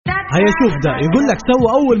هيا شوف ده يقول لك سوى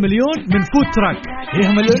أول مليون من فود تراك. إيه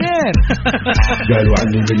مليونير. قالوا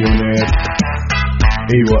عني مليونير،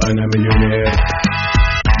 أيوة أنا مليونير،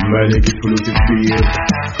 مالك فلوس كبير،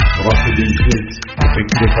 رافض الفلت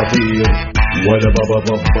فكري خطير، ولا بابا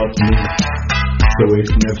ضبطني،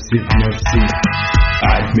 سويت نفسي بنفسي،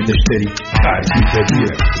 أعرف متى اشتري أعرف متى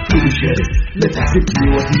أبيع، كل شارك لا تحسب لي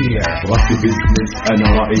وديع، راسي بزنس أنا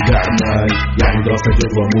رائد أعمال، يعني دراسة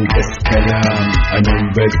جرة مو بس كلام، أنا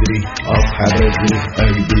بدري أصحى بدري،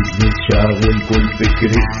 البزنس شاغل كل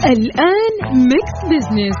فكري. الآن ميكس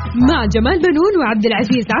بزنس مع جمال بنون وعبد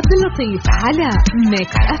العزيز عبد اللطيف على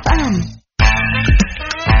ميكس اف ام.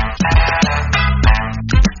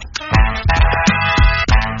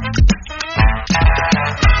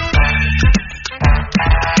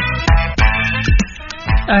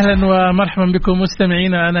 أهلا ومرحبا بكم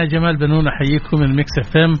مستمعينا، أنا جمال بنون أحييكم من ميكس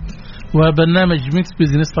اف ام وبرنامج ميكس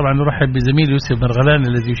بزنس. طبعا نرحب بزميل يوسف برغلان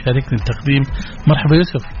الذي يشاركني التقديم. مرحبا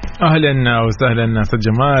يوسف. أهلا وسهلا أستاذ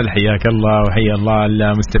جمال، حياك الله وحيا الله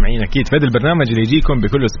المستمعين. أكيد في هذا البرنامج اللي يجيكم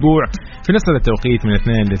بكل أسبوع في نفس التوقيت من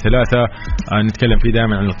 2 ل 3 نتكلم فيه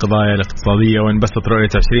دائما عن القضايا الاقتصادية ونبسط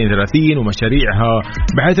رؤية 2030 ومشاريعها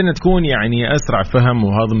بحيث أن تكون يعني أسرع فهم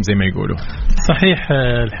وهضم زي ما يقولوا. صحيح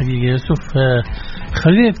الحقيقة يوسف.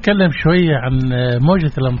 خلينا نتكلم شوية عن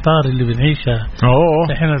موجة الأمطار اللي بنعيشها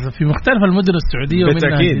احنا في مختلف المدن السعودية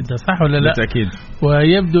ومنها جدة، صح ولا لا؟ بالتأكيد.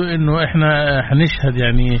 ويبدو انه احنا حنشهد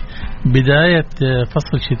يعني بداية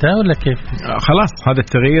فصل الشتاء ولا كيف؟ خلاص هذا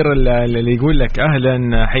التغيير اللي يقول لك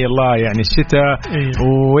اهلا حي الله يعني الشتاء. إيه.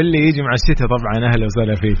 واللي يجي مع الشتاء طبعا اهلا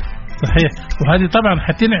وسهلا فيه. صحيح. وهذه طبعا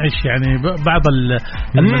حتنعش يعني بعض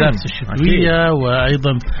الملابس الشتوية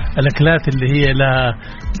وأيضا الأكلات اللي هي لا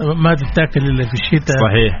ما تتاكل إلا في الشتاء.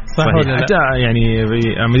 صحيح. صحيح. ولا حتى يعني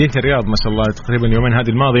مدينة الرياض ما شاء الله تقريبا يومين هذه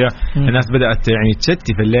الماضية الناس بدأت يعني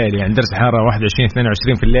تشتي في الليل، يعني درجة حرارة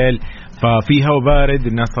 21-22 في الليل، ففي هواء بارد،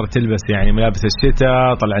 الناس صارت تلبس يعني ملابس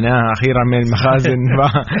الشتاء، طلعناها أخيرا من المخازن.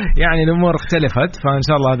 يعني الأمور اختلفت، فإن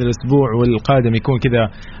شاء الله هذا الأسبوع والقادم يكون كذا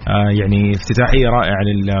يعني افتتاحية رائعة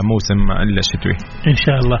للموسم الشتوي إن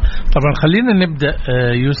شاء الله. طبعا خلينا نبدأ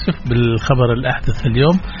يوسف بالخبر الأحدث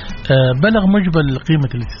اليوم. بلغ مجمل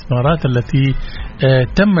قيمة الاستثمارات التي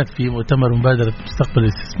تمت في مؤتمر مبادرة مستقبل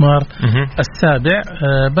الاستثمار السابع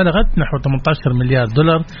بلغت نحو 18 مليار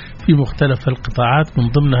دولار في مختلف القطاعات، من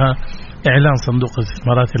ضمنها إعلان صندوق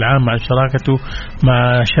الاستثمارات العامة عن شراكته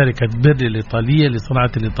مع شركة بيرلي الإيطالية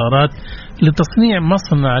لصناعة الإطارات لتصنيع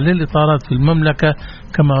مصنع للإطارات في المملكة،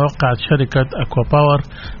 كما وقعت شركة أكوا باور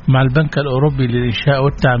مع البنك الأوروبي للإنشاء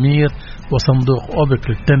والتعمير وصندوق أوبك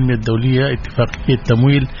للتنمية الدولية اتفاقية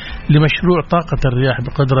تمويل لمشروع طاقة الرياح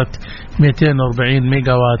بقدرة 240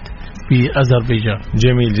 ميجاوات في أذربيجان.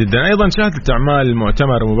 جميل جدا. أيضا شهدت أعمال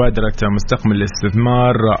مؤتمر مبادرة مستقبل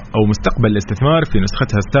الاستثمار أو مستقبل الاستثمار في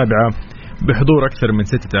نسختها السابعة بحضور أكثر من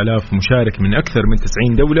 6000 مشارك من أكثر من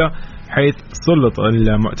 90 دولة، حيث سلط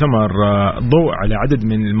المؤتمر الضوء على عدد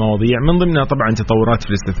من المواضيع، من ضمنها طبعا تطورات في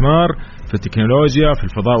الاستثمار في التكنولوجيا في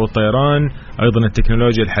الفضاء والطيران، أيضا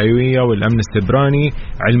التكنولوجيا الحيوية والأمن السيبراني،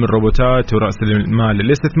 علم الروبوتات ورأس المال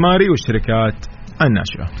الاستثماري والشركات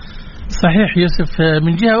الناشئة. صحيح يوسف.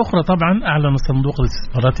 من جهة أخرى طبعا أعلن صندوق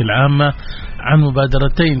الاستثمارات العامة عن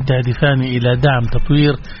مبادرتين تهدفان إلى دعم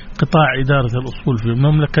تطوير قطاع إدارة الأصول في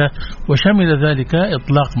المملكة، وشمل ذلك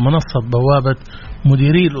إطلاق منصة بوابة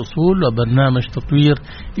مديري الأصول وبرنامج تطوير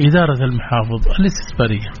إدارة المحافظ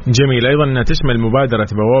الاستثمارية. جميل. أيضا تشمل مبادرة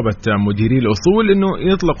بوابة مديري الأصول أنه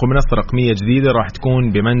يطلقوا منصة رقمية جديدة راح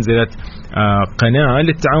تكون بمنزلة قناة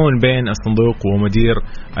للتعاون بين الصندوق ومدير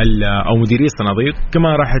أو مديري الصناديق،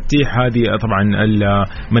 كما راح تتيح هذه طبعا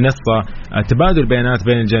المنصة تبادل بيانات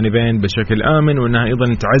بين الجانبين بشكل آمن، وأنها أيضا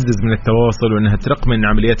تعزز من التواصل، وأنها ترقمن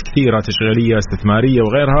عمليات كثيرة تشغيلية استثمارية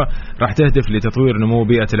وغيرها، راح تهدف لتطوير نمو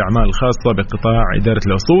بيئة الأعمال الخاصة بقطاع إدارة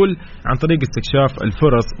الأصول عن طريق استكشاف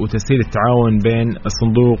الفرص وتسهيل التعاون بين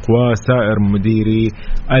الصندوق وسائر مديري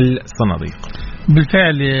الصناديق.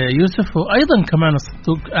 بالفعل يوسف. وأيضا كمان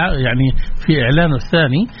الصندوق يعني في إعلانه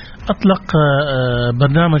الثاني أطلق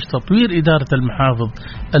برنامج تطوير إدارة المحافظ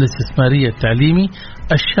الاستثمارية التعليمي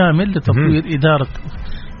الشامل لتطوير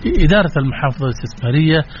إدارة المحافظ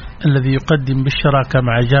الاستثمارية، الذي يقدم بالشراكة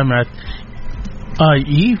مع جامعة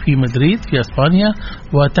IE في مدريد في أسبانيا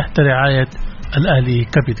وتحت رعاية الأهلي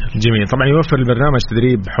كابيتال. جميل. طبعا يوفر البرنامج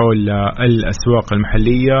تدريب حول الأسواق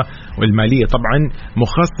المحلية والمالية، طبعا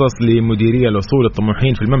مخصص لمديري الأصول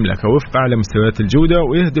الطموحين في المملكة وفق أعلى مستويات الجودة،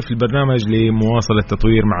 ويهدف البرنامج لمواصلة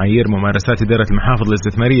تطوير معايير ممارسات إدارة المحافظ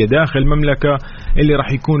الاستثمارية داخل المملكة، اللي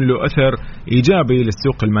راح يكون له أثر إيجابي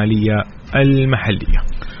للسوق المالية المحلية.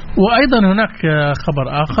 وأيضا هناك خبر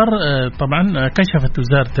آخر. طبعا كشفت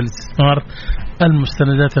وزارة الاستثمار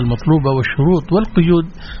المستندات المطلوبة والشروط والقيود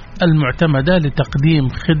المعتمدة لتقديم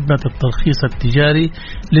خدمة الترخيص التجاري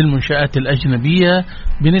للمنشآت الأجنبية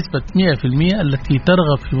بنسبة 100% التي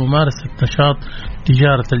ترغب في ممارسة نشاط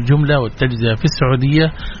تجارة الجملة والتجزئة في السعودية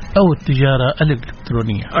أو التجارة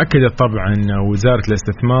الإلكترونية. أكدت طبعا وزارة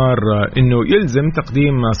الاستثمار أنه يلزم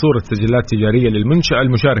تقديم صورة تسجيلات تجارية للمنشأة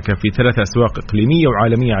المشاركة في 3 أسواق إقليمية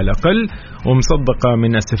وعالمية على الأقل، ومصدقة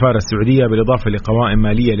من السفارة السعودية، بالإضافة لقوائم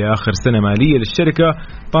مالية لآخر سنة مالية للشركة،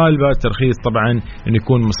 طالبة الترخيص طبعا أن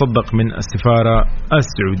يكون مصدق من السفارة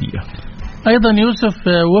السعودية. أيضا يوسف،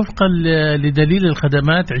 وفقا لدليل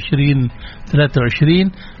الخدمات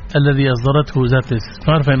 2023 الذي أصدرته وزارة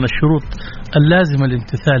الاستثمار، فإن الشروط اللازمة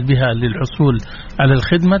للامتثال بها للحصول على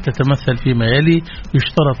الخدمة تتمثل فيما يلي: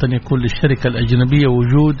 يشترط أن يكون للشركة الأجنبية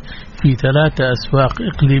وجود في 3 أسواق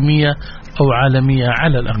إقليمية أو عالمية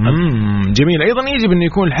على الأقل. جميل. أيضا يجب أن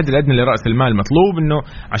يكون الحد الأدنى لرأس المال مطلوب، أنه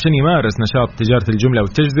عشان يمارس نشاط تجارة الجملة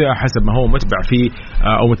والتجزئة حسب ما هو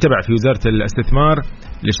متبع في وزارة الاستثمار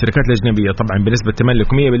للشركات الأجنبية، طبعا بنسبة تملك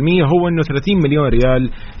 100%، هو أنه 30 مليون ريال،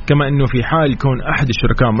 كما أنه في حال كون أحد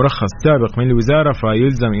الشركاء مرخص سابق من الوزارة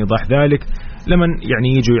فيلزم إيضاح ذلك لمن يعني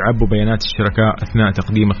يجوا يعبوا بيانات الشركاء أثناء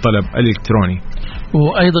تقديم الطلب الإلكتروني.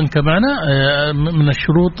 وأيضا كمان من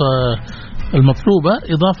الشروط المطلوبة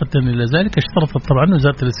إضافة إلى ذلك، اشترطت طبعا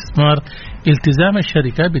وزارة الاستثمار التزام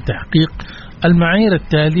الشركة بتحقيق المعايير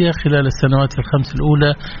التالية خلال السنوات ال5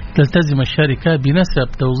 الأولى. تلتزم الشركة بنسب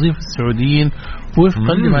توظيف السعوديين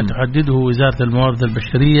وفقا لما تحدده وزارة الموارد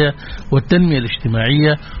البشرية والتنمية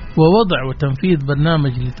الاجتماعية، ووضع وتنفيذ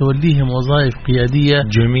برنامج لتوليهم وظائف قيادية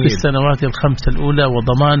جميل. في السنوات ال5 الأولى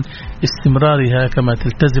وضمان استمرارها. كما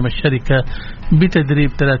تلتزم الشركة بتدريب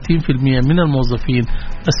 30% من الموظفين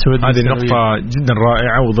السعوديين. هذه النقطة جدا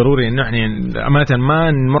رائعة وضروري أن احنا أمانة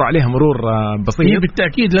ما نمر عليها مرور بسيط.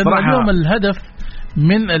 بالتأكيد، لأن اليوم الهدف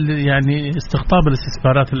من يعني استقطاب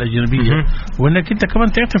الاستثمارات الأجنبية، وأنك أنت كمان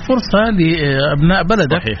تعطي فرصة لأبناء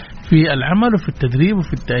بلدك صحيح. في العمل وفي التدريب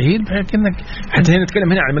وفي التأهيل، بحيث أنك حتى هنا نتكلم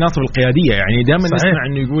هنا عن المناصب القيادية. يعني دائما نسمع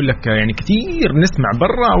إنه يقول لك يعني كثير نسمع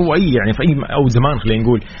برا أو أي يعني في أي أو زمان خلينا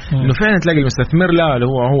نقول إنه فعلا تلاقي المستثمر لا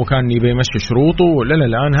هو كان يبي يمشي شروطه. لا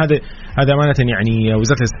الآن هذا أمانة يعني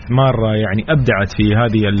وزارة الاستثمار يعني أبدعت في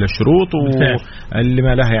هذه الشروط، واللي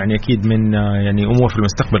ما لها يعني أكيد من يعني أمور في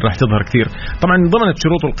المستقبل راح تظهر كثير. طبعا ضمنت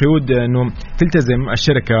شروط القيود إنه تلتزم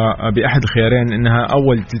الشركة بأحد الخيارين، إنها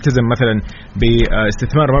أول تلتزم مثلا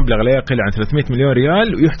باستثمار مبلغ لا يقل عن 300 مليون ريال،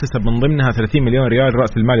 ويحتسب من ضمنها 30 مليون ريال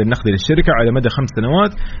رأس المال النقدي للشركة على مدى 5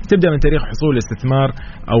 سنوات تبدأ من تاريخ حصول الاستثمار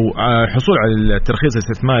أو حصول على الترخيص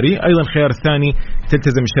الاستثماري. أيضا الخيار الثاني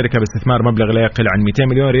تلتزم الشركة باستثمار مبلغ لا يقل عن 200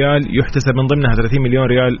 مليون ريال، يحتسب من ضمنها 30 مليون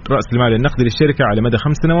ريال رأس المال النقدي للشركة على مدى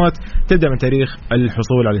 5 سنوات تبدأ من تاريخ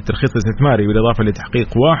الحصول على الترخيص الاستثماري، بالإضافة لتحقيق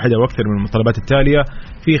واحد أو أكثر من المتطلبات التالية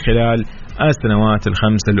في خلال السنوات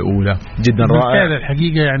ال5 الأولى. جدا رائع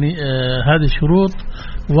الحقيقة. يعني هذه الشروط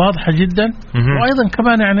واضحة جدا، وأيضا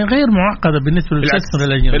كمان يعني غير معقدة بالنسبة للمستثمر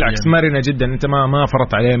الأجنبي. بالعكس مرنة جدا، أنت ما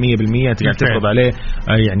فرضت عليه 100%، أنت قاعد تفرض عليه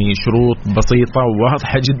يعني شروط بسيطة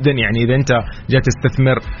وواضحة جدا. يعني إذا أنت جاء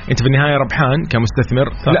تستثمر أنت في النهاية ربحان كمستثمر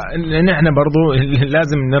صح. لا نحن برضو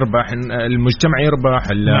لازم نربح، المجتمع يربح،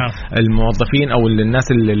 الموظفين أو الناس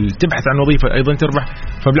اللي تبحث عن وظيفة أيضا تربح،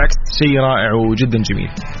 فبالعكس شيء رائع وجدا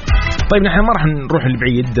جميل. طيب نحن ما راح نروح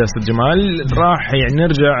لبعيد أستاذ جمال، راح يعني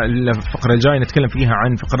نرجع للفقرة الجاية نتكلم فيها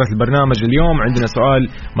عن فقرات البرنامج. اليوم عندنا سؤال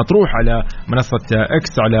مطروح على منصة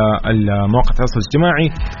اكس على المواقع التواصل الاجتماعي،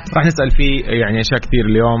 راح نسأل فيه يعني أشياء كثير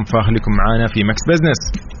اليوم، فخليكم معنا في ماكس بزنس.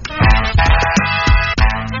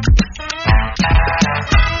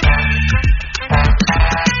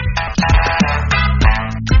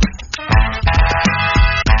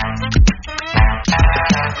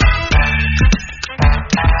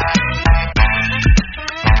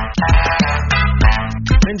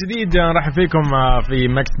 جديد نرحب فيكم في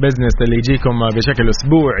ماكس بزنس اللي يجيكم بشكل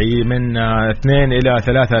أسبوعي من 2 إلى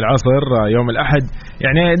 3 العصر يوم الأحد.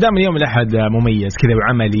 يعني دائما يوم الأحد مميز كذا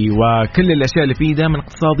وعملي، وكل الأشياء اللي فيه دائما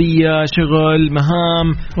اقتصادية، شغل، مهام.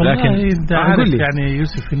 لكن انت عارف يعني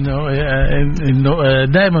يوسف إنه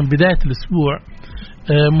دائما بداية الأسبوع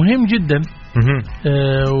مهم جدا،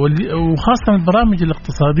 وخاصة البرامج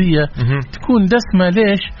الاقتصادية تكون دسمة.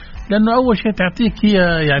 ليش؟ لأنه أول شيء تعطيك هي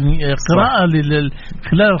يعني قراءة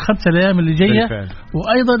خلال ال5 الأيام اللي جاية،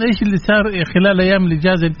 وأيضا إيش اللي صار خلال الأيام اللي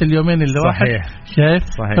جاز أنت اليومين اللي راحت شايف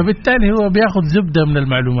صحيح. فبالتالي هو بياخذ زبدة من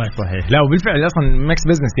المعلومات. صحيح. لا وبالفعل أصلا ماكس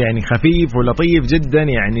بزنس يعني خفيف ولطيف جدا،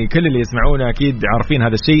 يعني كل اللي يسمعونا أكيد عارفين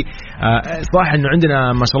هذا الشيء. صح إنه عندنا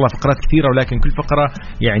ما شاء الله فقرات كثيرة، ولكن كل فقرة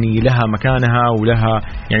يعني لها مكانها ولها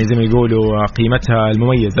يعني زي ما يقولوا قيمتها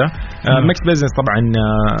المميزة. ميكس بزنس طبعا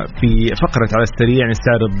في فقرة على السريع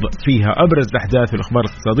نستعرض فيها أبرز الأحداث والأخبار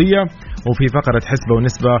الاقتصادية، وفي فقرة حسبة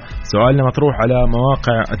ونسبة سؤالنا مطروح على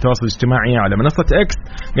مواقع التواصل الاجتماعي على منصة إكس،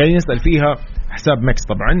 قاعدين نسأل فيها حساب ميكس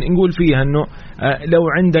طبعا، نقول فيها انه لو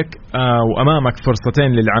عندك وامامك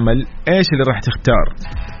فرصتين للعمل ايش اللي راح تختار؟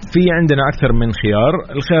 في عندنا اكثر من خيار.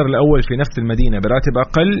 الخيار الاول في نفس المدينة براتب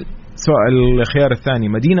اقل، سواء الخيار الثاني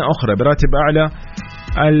مدينة اخرى براتب اعلى،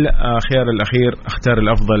 الخيار الاخير اختار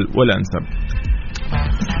الافضل والانسب.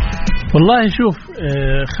 والله شوف،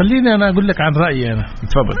 خليني انا اقول لك عن رايي انا.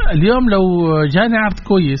 تفضل. اليوم لو جاني عرض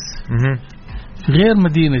كويس في غير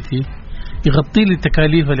مدينتي يغطي لي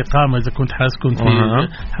تكاليف الإقامة إذا كنت حاسكن في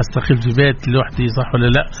حستقل في بيت لوحدي، صح ولا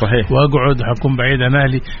لا؟ صحيح. وأقعد حكون بعيد عن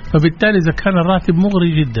أهلي، فبالتالي إذا كان الراتب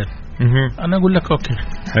مغري جدا أنا أقول لك أوكي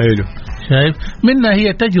حلو. شايف منها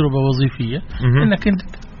هي تجربة وظيفية إنك أنت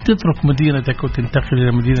تترك مدينتك وتنتقل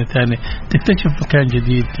إلى مدينة ثانية، تكتشف مكان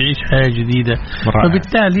جديد، تعيش حياة جديدة.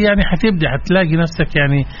 فبالتالي يعني حتبدأ حتلاقي نفسك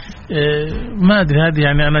يعني ما أدري، هذه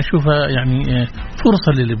يعني أنا أشوفها يعني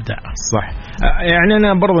فرصة للإبداع. صح. يعني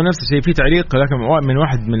أنا برضو نفس الشيء في تعليق لكن من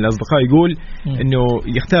واحد من الأصدقاء يقول إنه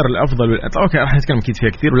يختار الأفضل أوكي راح نتكلم أكيد فيها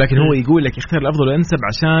كثير، ولكن هو يقول لك يختار الأفضل والأنسب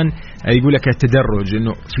عشان يقول لك التدرج،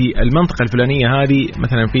 إنه في المنطقة الفلانية هذه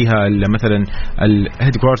مثلا فيها مثلا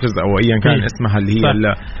الهيد كوارترز أو أيا كان اسمها اللي هي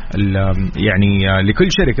يعني لكل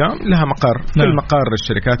شركة لها مقر، كل مقر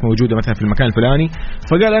الشركات موجودة مثلا في المكان الفلاني،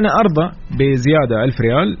 فقال أنا أرضى بزيادة 1000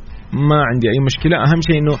 ريال ما عندي أي مشكلة، أهم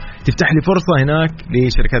شيء إنه تفتح لي فرصة هناك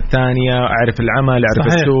لشركات ثانية، أعرف العمل، أعرف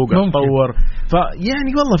السوق، أتطور.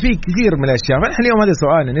 فيعني والله في كثير من الأشياء. فنحن اليوم هذا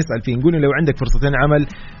سؤالنا نسأل فيه، نقول لو عندك فرصتين عمل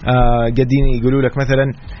قاعدين يقولوا لك مثلا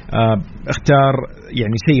اختار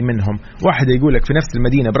يعني شيء منهم، واحد يقول لك في نفس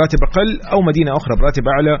المدينة براتب أقل أو مدينة أخرى براتب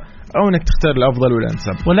أعلى، أو إنك تختار الأفضل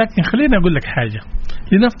والأنسب. ولكن خليني أقول لك حاجة،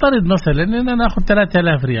 لنفترض مثلا إن أنا أخذ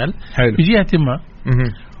 3000 ريال في جهة ما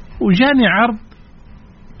وجاني عرض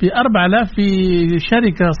ب4000 في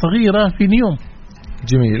شركة صغيرة في نيوم.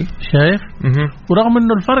 جميل. شايف؟ ورغم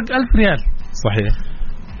إنه الفرق 1000 ريال. صحيح.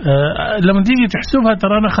 لما تيجي تحسبها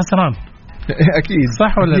ترى أنا خسران. أكيد.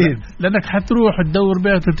 صح ولا أكيد. لا؟ لأنك حتروح تدور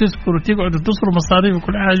بيت وتسكر وتقعد وتصرف مصاريف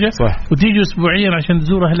وكل حاجة. صح. وتيجي أسبوعيا عشان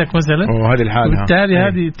تزور أهلك مثلا. وهذه الحالة. وبالتالي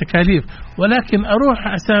هذه التكاليف. ولكن أروح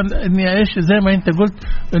عشان إني إيش زي ما أنت قلت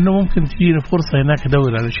إنه ممكن تجيني فرصة هناك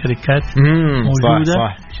أدور على شركات موجودة.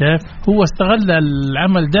 صح. شايف؟ هو استغل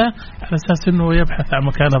العمل ده على أساس إنه يبحث عن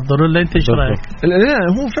مكان أفضل. ولا أنت إيش رأيك؟ لا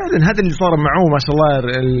هو فعلا هذا اللي صار معه ما شاء الله.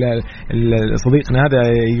 صديقنا هذا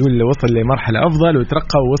يقول وصل لمرحلة أفضل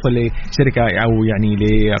وترقى ووصل لشركة أو يعني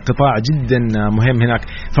لقطاع جدا مهم هناك.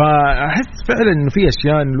 فأحس فعلا إنه في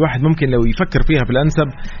أشياء الواحد ممكن لو يفكر فيها في الأنسب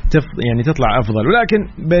يعني تطلع أفضل. ولكن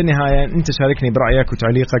بالنهاية أنت شاركني برأيك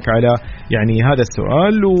وتعليقك على يعني هذا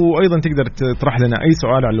السؤال، وأيضا تقدر تطرح لنا أي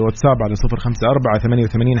سؤال على الواتساب على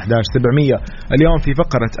 0548811700. اليوم في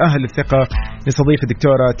فقرة أهل الثقة نستضيف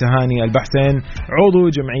الدكتورة تهاني البحسين، عضو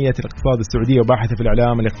جمعية الاقتصاد السعودية وباحثة في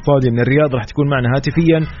الإعلام الاقتصادي من الرياض. راح تكون معنا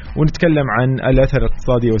هاتفيا ونتكلم عن الأثر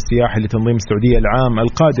الاقتصادي والسياحي لتنظيم السعودية العام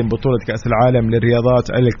القادم بطولة كأس العالم للرياضات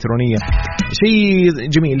الإلكترونية. شيء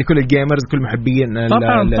جميل لكل الجيمرز، كل محبين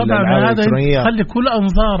طبعا هذا يخلي كل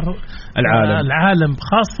أنظار العالم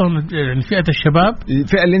خاصة يعني فئة الشباب،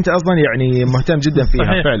 الفئة اللي أنت أصلا يعني مهتم جدا فيها.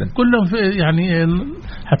 صحيح. فعلا كلهم يعني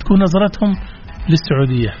حتكون نظرتهم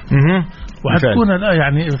للسعودية وحتكون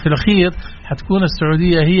يعني في الأخير حتكون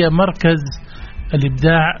السعودية هي مركز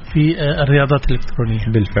الإبداع في الرياضات الإلكترونية.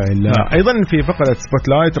 بالفعل. أيضا في فقرة سبوت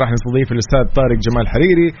لايت راح نستضيف الأستاذ طارق جمال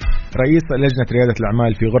حريري، رئيس لجنة ريادة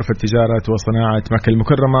الأعمال في غرفة تجارة وصناعة مكة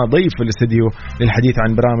المكرمة، ضيف في الاستديو للحديث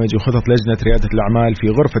عن برامج وخطط لجنة ريادة الأعمال في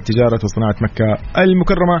غرفة تجارة وصناعة مكة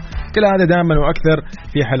المكرمة. كل هذا دائما وأكثر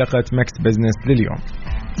في حلقة ميكس بزنس لليوم.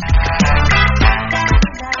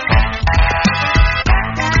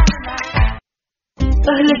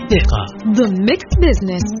 أهل الثقة ضمن ميكس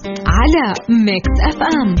بزنس على ميكس اف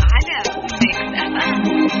ام.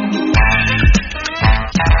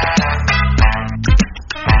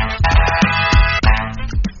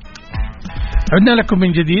 عدنا لكم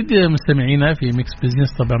من جديد مستمعينا في ميكس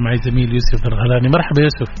بزنس، طبعا معي زميل يوسف الغلاني. مرحبا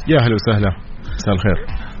يوسف. يا أهلا وسهلا، مساء الخير.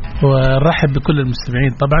 ونرحب بكل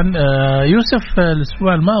المستمعين. طبعا يوسف،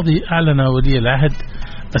 الأسبوع الماضي أعلن ولي العهد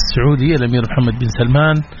السعودي الأمير محمد بن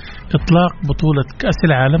سلمان إطلاق بطولة كأس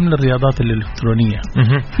العالم للرياضات الإلكترونية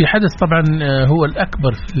في حدث طبعا هو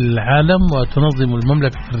الأكبر في العالم، وتنظم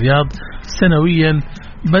المملكة في الرياض سنويا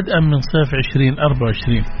بدءا من صيف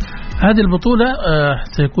 2024. هذه البطولة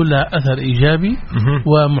سيكون لها أثر إيجابي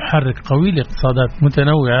ومحرك قوي لاقتصادات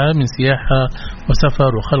متنوعة من سياحة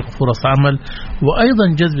وسفر وخلق فرص عمل، وأيضا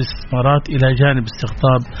جذب استثمارات إلى جانب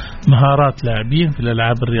استقطاب مهارات لاعبين في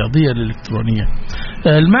الألعاب الرياضية الإلكترونية.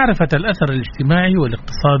 المعرفة الأثر الاجتماعي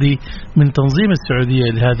والاقتصادي من تنظيم السعودية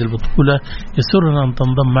لهذه البطولة يسرنا أن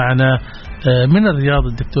تنضم معنا من الرياض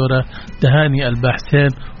الدكتورة تهاني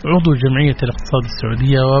الباحثين، عضو جمعية الاقتصاد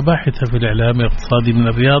السعودية وباحثة في الإعلام الاقتصادي من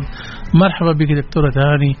الرياض. مرحبا بك دكتورة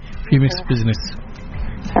تهاني في ميكس بزنس.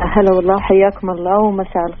 هلا والله، حياكم الله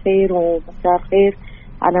ومساء الخير ومساء الخير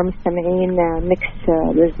على مستمعين ميكس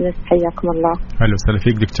بزنس، حياكم الله. هلا وسهلا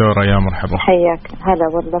فيك دكتورة، يا مرحبا. حياك، هلا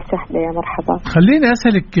والله، سهلا، يا مرحبا. خليني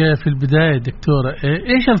أسألك في البداية دكتورة،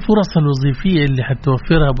 إيش الفرص الوظيفية اللي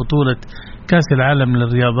حتوفرها بطولة كأس العالم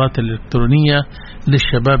للرياضات الإلكترونية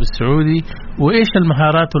للشباب السعودي، وإيش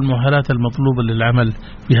المهارات والمؤهلات المطلوبة للعمل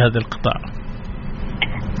في هذا القطاع؟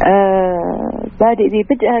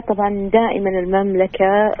 بدأها طبعا دائما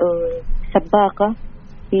المملكة سباقة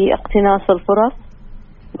في اقتناص الفرص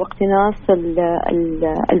واقتناص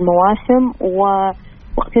المواسم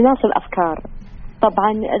واقتناص الأفكار.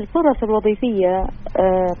 طبعا الفرص الوظيفية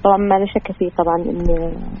طبعا ما لا شك فيه طبعا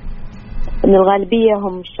إن الغالبية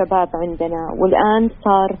هم الشباب عندنا، والآن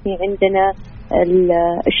صار في عندنا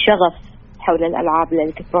الشغف حول الألعاب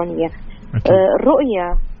الإلكترونية.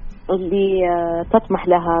 الرؤية اللي تطمح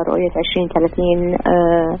لها رؤية 2030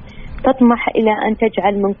 تطمح إلى أن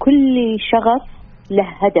تجعل من كل شغف له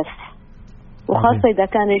هدف، وخاصة إذا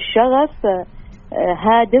كان الشغف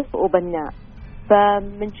هادف وبناء.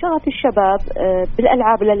 فمن شغف الشباب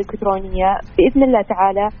بالألعاب الإلكترونية بإذن الله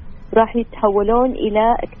تعالى راح يتحولون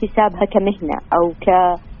إلى اكتسابها كمهنة أو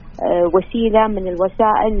كوسيلة من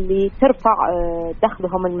الوسائل اللي ترفع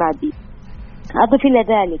دخلهم المادي. أضف إلى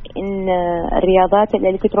ذلك أن الرياضات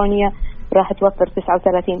الإلكترونية راح توفر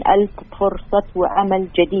 39,000 فرصة وعمل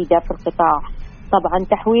جديدة في القطاع. طبعا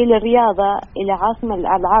تحويل الرياضة إلى عاصمة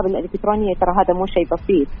الألعاب الإلكترونية ترى هذا مو شيء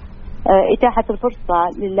بسيط. إتاحة الفرصة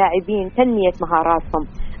للاعبين تنمية مهاراتهم،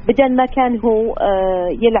 بدل ما كان هو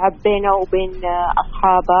يلعب بينه وبين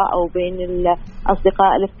أصحابه أو بين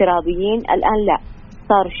الأصدقاء الافتراضيين، الآن لا،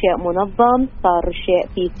 صار شيء منظم، صار شيء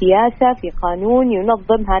في سياسة، في قانون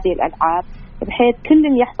ينظم هذه الألعاب بحيث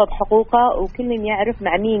كل يحفظ حقوقه وكل يعرف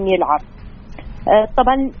مع مين يلعب.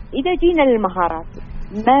 طبعا إذا جينا للمهارات،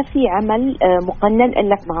 ما في عمل مقنن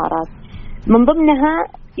إلا في مهارات. من ضمنها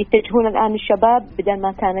يتجهون الآن الشباب، بدل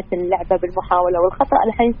ما كانت اللعبة بالمحاولة والخطأ،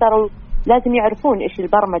 الحين صاروا لازم يعرفون إيش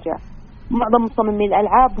البرمجة. معظم مصممي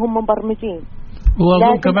الألعاب هم مبرمجين.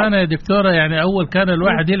 وأظن كمان يا دكتورة يعني أول كان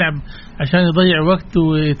الواحد يلعب عشان يضيع وقت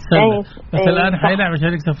ويتسلى، بس الآن حيلعب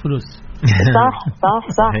عشان يكسب فلوس.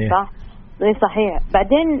 صحيح.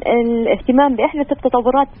 بعدين الاهتمام بأحدث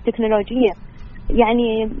التطورات التكنولوجية،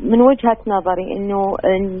 يعني من وجهة نظري إنه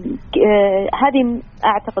هذه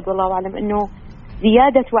أعتقد والله أعلم إنه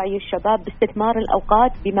زيادة وعي الشباب باستثمار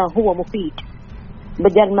الأوقات بما هو مفيد،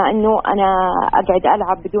 بدل ما إنه أنا أقعد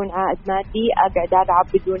ألعب بدون عائد مادي، أقعد ألعب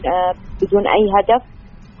بدون أي هدف.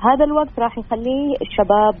 هذا الوقت راح يخلي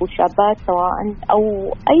الشباب والشابات سواء أو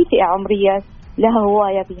أي فئة عمرية لها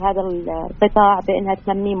هواية في هذا القطاع بأنها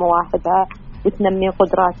تنمي مواهبها وتنمي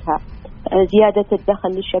قدراتها. زيادة الدخل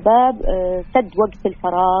للشباب، سد وقت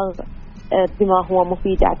الفراغ بما هو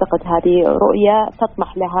مفيد. أعتقد هذه رؤية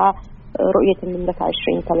تطمح لها رؤية المملكة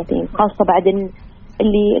 2030، خاصة بعد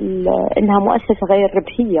إنها مؤسسة غير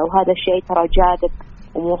ربحية، وهذا الشيء ترى جاذب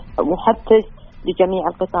ومحفز لجميع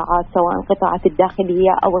القطاعات سواء القطاعات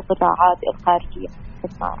الداخلية أو القطاعات الخارجية.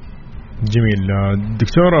 جميل.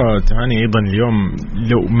 دكتورة تهاني، أيضا اليوم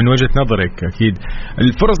لو من وجهة نظرك أكيد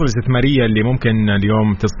الفرص الاستثمارية اللي ممكن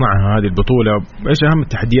اليوم تصنعها هذه البطولة، إيش أهم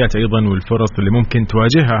التحديات أيضا والفرص اللي ممكن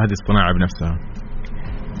تواجهها هذه الصناعة بنفسها؟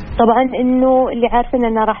 طبعا إنه اللي عارفين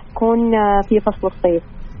أنها راح تكون في فصل الصيف،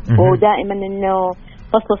 ودائما إنه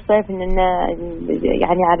فصل الصيف إنه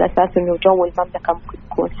يعني على أساس إنه جو المملكة ممكن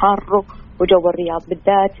يكون حار وجو الرياض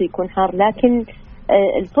بالذات يكون حار، لكن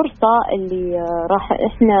الفرصة اللي راح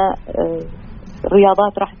إحنا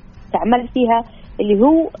الرياضات راح تعمل فيها اللي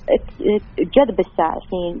هو جذب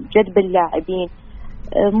السائحين، جذب اللاعبين،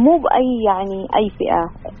 مو بأي يعني أي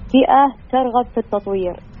فئة ترغب في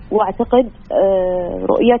التطوير. وأعتقد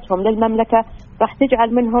رؤيتهم للمملكة راح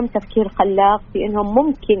تجعل منهم تفكير خلاق في إنهم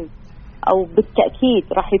ممكن أو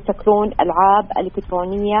بالتأكيد راح يبتكرون ألعاب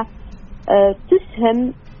إلكترونية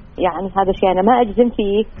تسهم، يعني هذا الشيء أنا ما أجزم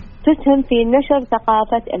فيه، تسهم في نشر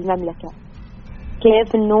ثقافة المملكة.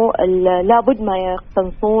 كيف إنه لابد ما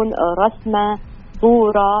يقتنصون رسمة،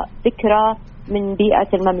 صورة، فكرة من بيئة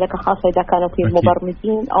المملكة، خاصة إذا كانوا في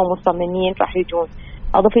مبرمجين أو مصممين راح يجون.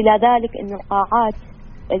 أضف إلى ذلك إنه القاعات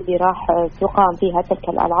اللي راح تقام فيها تلك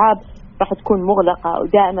الألعاب راح تكون مغلقة،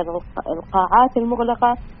 ودائما القاعات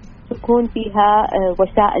المغلقة تكون فيها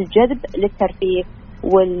وسائل جذب للترفيه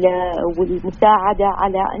والمساعدة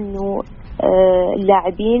على أنه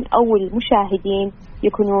اللاعبين أو المشاهدين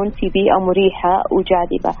يكونون في بيئة مريحة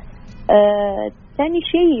وجاذبة. ثاني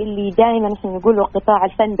شيء اللي دائما نحن نقوله قطاع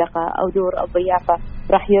الفندقة أو دور الضيافة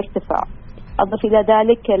راح يرتفع. أضف إلى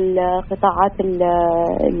ذلك القطاعات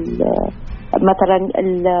مثلا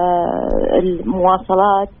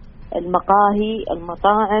المواصلات، المقاهي،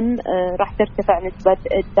 المطاعم راح ترتفع نسبة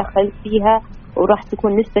الدخل فيها وراح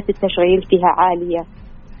تكون نسبة التشغيل فيها عالية.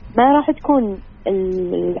 ما راح تكون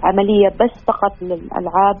العملية بس فقط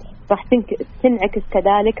للألعاب، راح تنعكس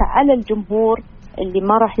كذلك على الجمهور اللي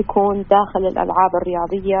ما راح يكون داخل الألعاب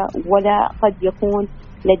الرياضية ولا قد يكون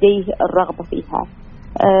لديه الرغبة فيها.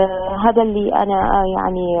 هذا اللي أنا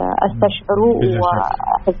يعني أستشعره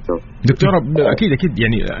وأحسه. دكتورة أكيد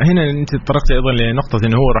يعني هنا أنت تطرقت أيضا لنقطة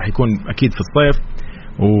أنه هو راح يكون أكيد في الصيف،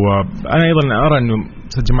 وأنا أيضا أرى أنه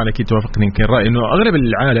أستاذ جمال أكيد توافقني يمكن رأي أنه أغلب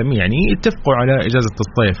العالم يعني اتفقوا على إجازة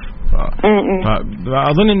الصيف،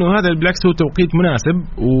 فأظن أنه هذا بالعكس هو توقيت مناسب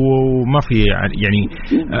وما في يعني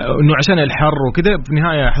أنه عشان الحر وكذا. في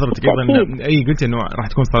النهاية حضرتك أيضا قلت أنه راح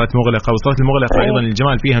تكون صالات مغلقة، والصالات المغلقة أيضا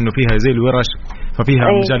الجمال فيها أنه فيها زي الورش، ففيها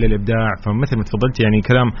مجال للإبداع. فمثل ما تفضلت يعني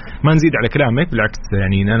كلام ما نزيد على كلامك، بالعكس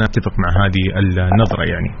يعني أنا أتفق مع هذه النظرة.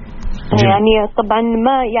 يعني طبعا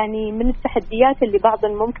ما يعني من التحديات اللي بعض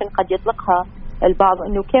ممكن قد يطلقها البعض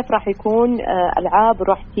انه كيف راح يكون العاب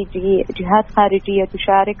وراح تيجي جهات خارجيه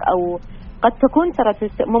تشارك، او قد تكون ترى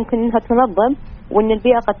ممكن انها تنظم وان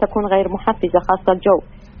البيئه قد تكون غير محفزه خاصه الجو،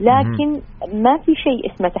 لكن ما في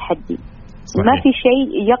شيء اسمه تحدي. صحيح. ما في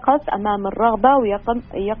شيء يقف امام الرغبه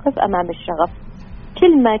ويقف امام الشغف.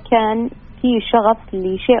 كل ما كان في شغف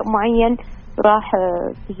لشيء معين راح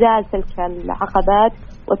تزال تلك العقبات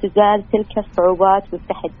وتزال تلك الصعوبات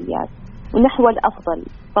والتحديات ونحو الأفضل.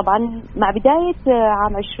 طبعا مع بداية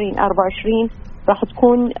عام 2024 راح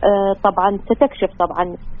تكون طبعا ستكشف طبعا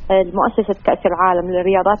مؤسسة كأس العالم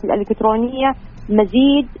للرياضات الإلكترونية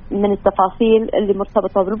مزيد من التفاصيل اللي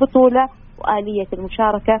مرتبطة بالبطولة وآلية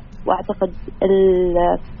المشاركة، وأعتقد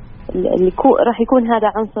راح يكون هذا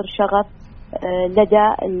عنصر شغف لدى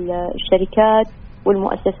الشركات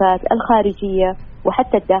والمؤسسات الخارجية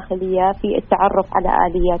وحتى الداخلية في التعرف على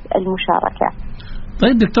آليات المشاركة.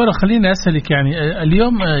 طيب دكتورة، خليني أسألك يعني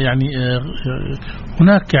اليوم يعني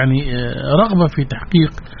هناك يعني رغبة في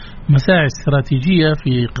تحقيق مساعي استراتيجية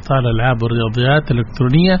في قطاع الألعاب والرياضيات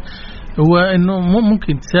الإلكترونية، وأنه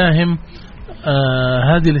ممكن تساهم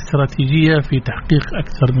هذه الاستراتيجية في تحقيق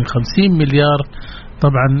أكثر من 50 مليار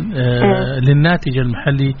طبعا للناتج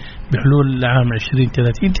المحلي بحلول عام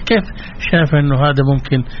 2030. انت كيف شايفه انه هذا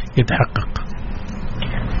ممكن يتحقق؟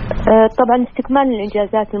 طبعا استكمال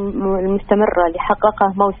الانجازات المستمره اللي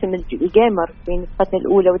حققها موسم الجيمر في نسخته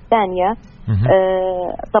الاولى والثانيه.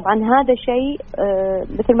 طبعا هذا شيء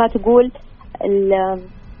مثل ما تقول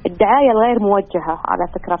الدعايه الغير موجهه، على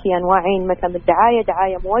فكره في انواعين، مثلا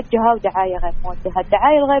دعايه موجهه ودعايه غير موجهه.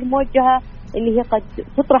 الدعايه الغير موجهه اللي هي قد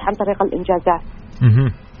تطرح عن طريق الانجازات،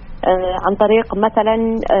 عن طريق مثلا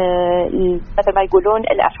مثل ما يقولون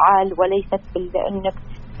الافعال، وليست انك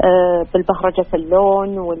بالبهرجه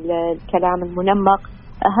اللون والكلام المنمق.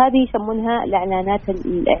 هذه يسمونها الاعلانات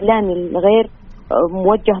الاعلامي الغير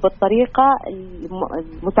موجه بالطريقه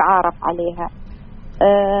المتعارف عليها.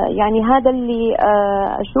 يعني هذا اللي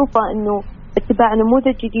اشوفه انه اتباع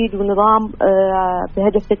نموذج جديد ونظام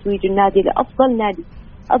بهدف تتويج النادي لافضل نادي.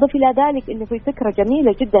 اضف الى ذلك انه في فكره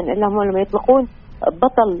جميله جدا انهم لما يطلقون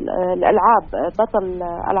بطل الالعاب، بطل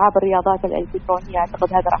العاب الرياضات الالكترونيه،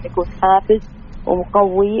 اعتقد هذا راح يكون حافز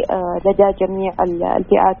ومقوي لدى جميع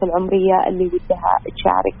الفئات العمريه اللي ودها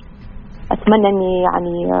تشارك. اتمنى اني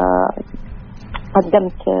يعني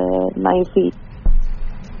قدمت ما يفيد.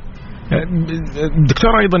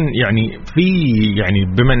 دكتور ايضا يعني في يعني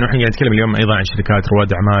بما انه احنا نتكلم اليوم ايضا عن شركات رواد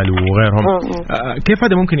اعمال وغيرهم، كيف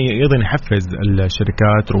هذا ممكن ايضا يحفز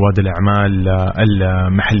الشركات رواد الاعمال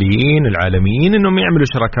المحليين العالميين انهم يعملوا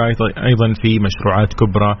شراكات ايضا في مشروعات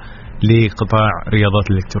كبرى لقطاع الرياضات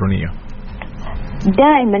الالكترونيه؟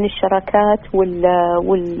 دائما الشراكات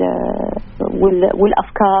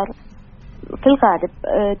والافكار في الغالب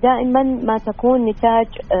دائما ما تكون نتاج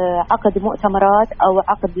عقد مؤتمرات أو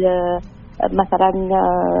عقد مثلا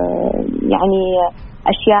يعني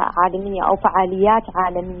أشياء عالمية أو فعاليات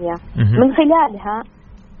عالمية، من خلالها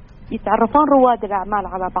يتعرفون رواد الأعمال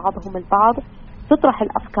على بعضهم البعض، تطرح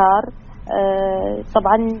الأفكار.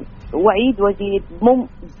 طبعا وعيد وزيد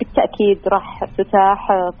بالتأكيد راح تتاح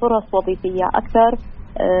فرص وظيفية أكثر،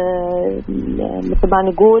 مثل ما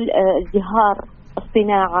نقول ازدهار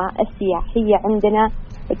الصناعة السياحية عندنا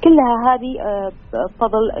كلها هذه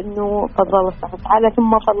فضل إنه فضل الله سبحانه وتعالى،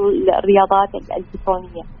 ثم فضل الرياضات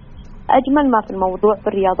الإلكترونية. أجمل ما في الموضوع في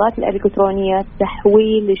الرياضات الإلكترونية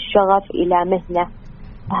تحويل الشغف إلى مهنة.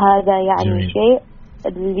 هذا يعني جميل. شيء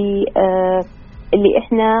اللي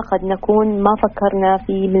إحنا قد نكون ما فكرنا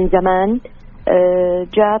فيه من زمان.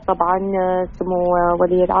 جاء طبعا سمو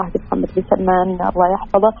ولي العهد محمد بن سلمان الله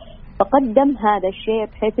يحفظه فقدم هذا الشيء،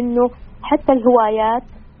 بحيث إنه حتى الهوايات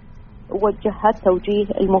وجهت توجيه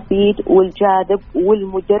المفيد والجاذب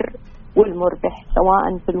والمدر والمربح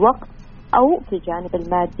سواء في الوقت أو في الجانب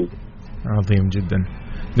المادي. عظيم جدا.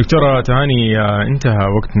 دكتورة تهاني انتهى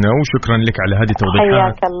وقتنا، وشكرا لك على هذه التوضيحات.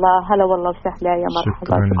 حياك الله، هلا والله وسهلا يا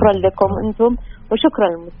مرحبا. شكرا لكم انتم وشكرا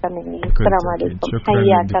للمستمعين. السلام عليكم.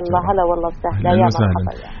 حياك الله، هلا والله وسهلا يا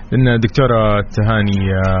مرحبا. إن دكتورة تهاني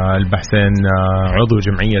البحسين عضو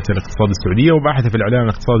جمعية الاقتصاد السعودية وباحثة في الإعلام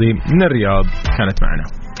الاقتصادي من الرياض كانت معنا.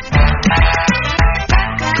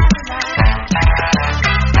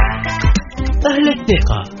 أهل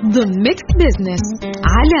الثقة ضمن ميكس بزنس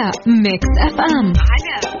على ميكس اف ام.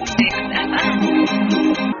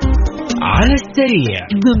 على السريع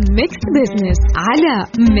ضمن ميكس بزنس على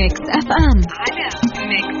ميكس اف ام.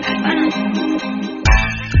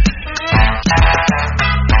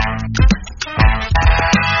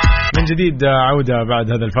 من جديد عودة بعد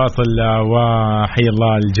هذا الفاصل، وحي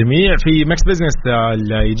الله الجميع في ميكس بزنس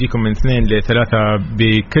اللي يجيكم من 2 ل 3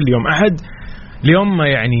 بكل يوم أحد. اليوم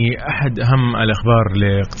يعني أحد أهم الأخبار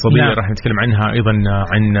الاقتصادية راح نتكلم عنها أيضا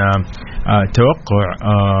عن توقع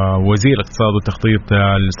وزير الاقتصاد والتخطيط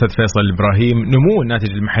الأستاذ فيصل إبراهيم نمو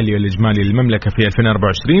الناتج المحلي الإجمالي للمملكة في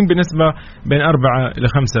 2024 بنسبة بين 4 إلى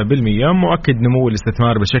 5%، مؤكد نمو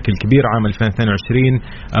الاستثمار بشكل كبير عام 2022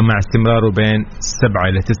 مع استمراره بين 7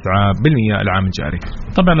 إلى 9% العام الجاري.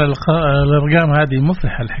 طبعا الأرقام هذه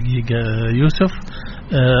مفرحة الحقيقة يوسف.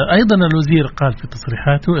 أيضا الوزير قال في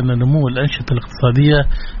تصريحاته أن نمو الأنشطة الاقتصادية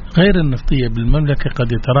غير النفطية بالمملكة قد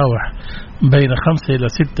يتراوح بين 5 إلى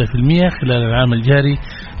 6% خلال العام الجاري،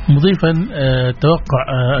 مضيفا توقع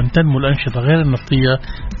أن تنمو الأنشطة غير النفطية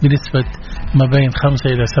بنسبة ما بين 5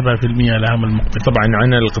 إلى 7% العام المقبل. طبعا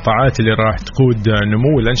عن القطاعات اللي راح تقود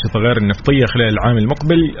نمو الأنشطة غير النفطية خلال العام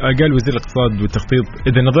المقبل، قال وزير الاقتصاد والتخطيط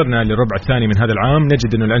إذا نظرنا للربع الثاني من هذا العام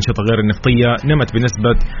نجد أن الأنشطة غير النفطية نمت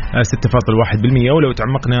بنسبة 6.1%، ولو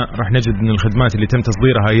تعمقنا راح نجد أن الخدمات اللي تم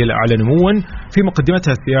تصديرها هي الأعلى نموا، في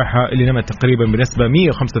مقدمتها السياحة اللي نمت تقريبا بنسبة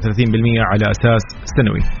 135% على أساس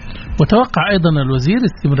سنوي. وتوقع أيضا الوزير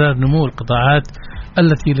استمرار نمو القطاعات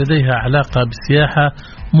التي لديها علاقة بالسياحة،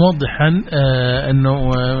 موضحا أنه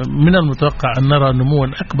من المتوقع أن نرى نموا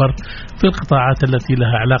أكبر في القطاعات التي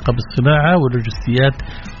لها علاقة بالصناعة واللوجستيات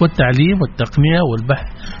والتعليم والتقنية والبحث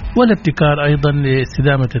والابتكار، أيضا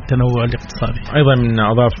لاستدامة التنوع الاقتصادي. أيضا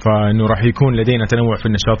أضاف أنه راح يكون لدينا تنوع في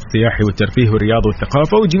النشاط السياحي والترفيه والرياضة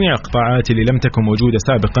والثقافة، وجميع القطاعات اللي لم تكن موجودة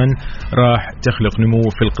سابقا راح تخلق نمو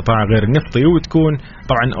في القطاع غير النفطي، وتكون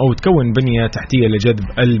طبعا أو تكون بنية تحتية لجذب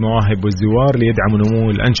المواهب والزوار ليدعموا نمو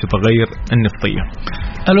الأنشطة غير النفطية.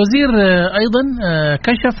 الوزير أيضا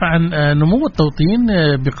كشف عن نمو التوطين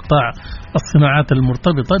بقطاع الصناعات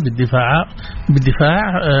المرتبطة بالدفاع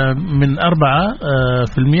من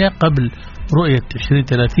 4% قبل رؤية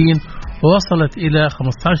 2030 ووصلت إلى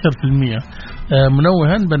 15%،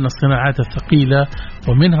 منوها بأن الصناعات الثقيلة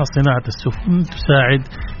ومنها صناعة السفن تساعد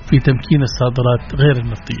في تمكين الصادرات غير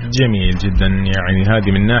النفطية. جميل جدا، يعني هذه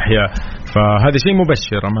من ناحية فهذا شيء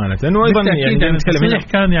مبشر أمانة. وأيضا يعني نتكلم هنا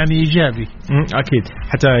كان يعني إيجابي أكيد،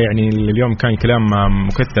 حتى يعني اليوم كان كلام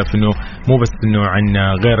مكثف إنه مو بس إنه عن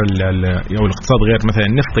غير أو الاقتصاد غير مثلا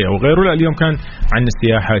النفطي أو غيره، لا اليوم كان عن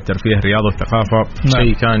السياحة، الترفيه، الرياضة، الثقافة،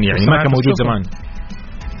 شيء كان يعني ما كان موجود زمان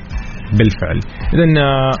بالفعل. إذن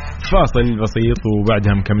فاصل بسيط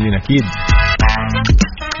وبعدها مكملين أكيد.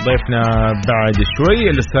 ضيفنا بعد شوي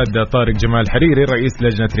الأستاذ طارق جمال حريري رئيس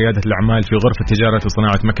لجنة ريادة الأعمال في غرفة تجارة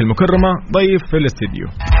وصناعة مكة المكرمة ضيف في الاستديو.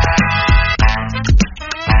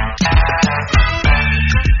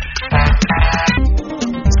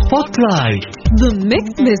 سبوت لايت ضمن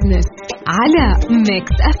ميكس بزنس على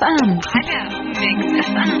ميكس اف ام.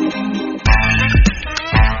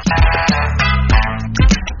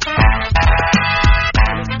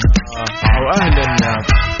 أو أهلا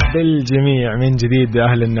بالجميع من جديد.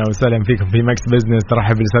 أهلا وسهلا فيكم في ماكس بزنس.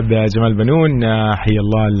 رحب بالأستاذ جمال بنون. حي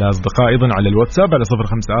الله الأصدقاء أيضا على الواتساب على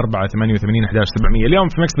 0548811700. اليوم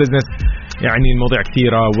في ماكس بزنس يعني المواضيع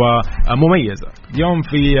كثيرة ومميزة. اليوم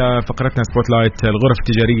في فقرتنا سبوت لايت الغرف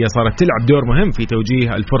التجارية صارت تلعب دور مهم في توجيه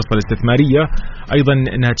الفرص الاستثمارية، أيضا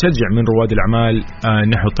أنها تشجع من رواد الأعمال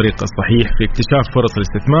نحو الطريق الصحيح في اكتشاف فرص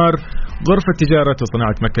الاستثمار. غرفة تجارة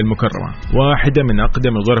وصناعة مكة المكرمة واحدة من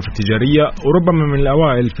أقدم الغرف التجارية وربما من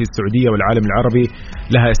الأوائل في السعودية والعالم العربي،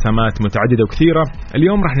 لها إسهامات متعددة وكثيرة.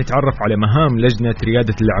 اليوم راح نتعرف على مهام لجنة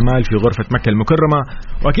ريادة الأعمال في غرفة مكة المكرمة،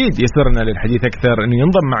 وأكيد يسرنا للحديث أكثر أن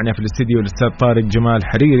ينضم معنا في الاستديو الأستاذ طارق جمال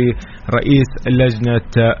حريري رئيس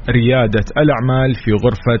لجنة ريادة الأعمال في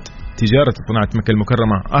غرفة تجارة وصناعة مكة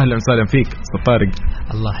المكرمة. أهلا وسهلا فيك أستاذ طارق.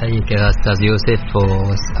 الله يحييك يا أستاذ يوسف،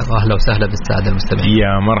 وأهلا وسهلا بالسادة المستمعين.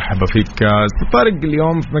 يا مرحبا فيك أستاذ طارق.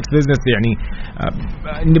 اليوم في ماكس بزنس يعني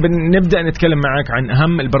نبدأ نتكلم معك عن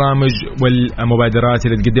أهم البرامج والمبادرات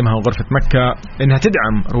اللي تقدمها غرفة مكة إنها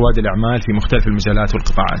تدعم رواد الأعمال في مختلف المجالات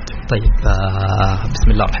والقطاعات. طيب بسم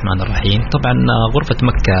الله الرحمن الرحيم. طبعا غرفة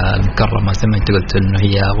مكة المكرمة زي ما أنت قلت إنه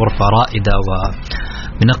هي غرفة رائدة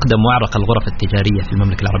ومن أقدم وأعرق الغرف التجارية في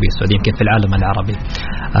المملكة العربية السعودية يمكن في العالم العربي.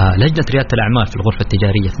 لجنة ريادة الأعمال في الغرفة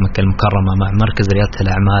التجارية في مكة المكرمة مع مركز ريادة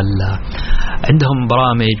الأعمال عندهم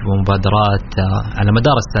برامج ومبادرات على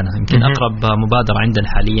مدار السنة. يمكن أقرب مبادرة عندنا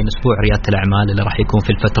حاليا أسبوع ريادة الأعمال اللي راح يكون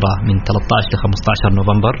في الفترة من 13 ل 15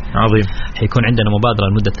 نوفمبر. عظيم. حيكون عندنا مبادرة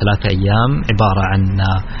لمدة 3 أيام عبارة عن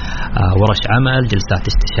ورش عمل، جلسات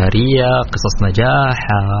استشارية، قصص نجاح،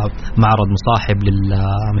 معرض مصاحب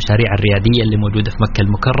للمشاريع الريادية اللي موجودة في مكة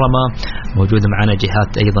المكرمة. موجودة معنا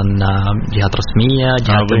جهات أيضا جهات رسمية،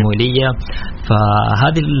 جهات تمويلية.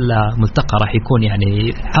 فهذه الملتقى راح يكون يعني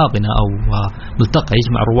حاضنة أو ملتقى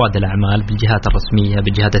يجمع رواد الأعمال بالجهات الرسمية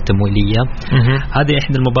بالجهات التمويلية. هذه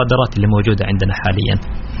إحدى المبادرات اللي موجودة عندنا حاليا.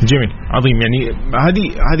 جميل عظيم. يعني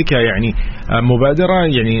هذه يعني مبادرة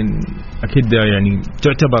يعني أكيد يعني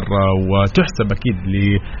تعتبر وتحسب أكيد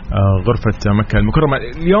لغرفة مكة المكرمة.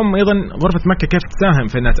 اليوم أيضا غرفة مكة كيف تساهم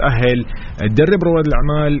في أنها تأهل تدرب رواد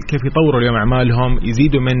الأعمال كيف يطوروا اليوم أعمالهم،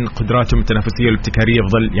 يزيدوا من قدراتهم التنافسية والابتكارية،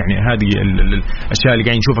 يفضل يعني هذه الأشياء اللي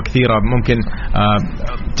قاعدين نشوفها كثيرة ممكن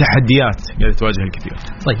تحديات قاعدة تواجه الكثير.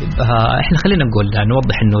 طيب إحنا خلينا نقول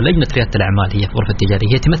نوضح إنه لجنة ريادة الأعمال هي في غرفة التجارية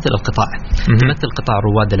هي تمثل القطاع، تمثل قطاع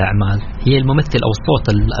رواد الأعمال، هي الممثل أو الصوت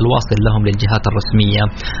الواصل لهم للجهات الرسمية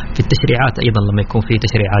في التشريعات. أيضا لما يكون في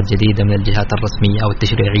تشريعات جديدة من الجهات الرسمية أو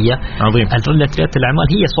التشريعية، عظيم. لجنة ريادة الأعمال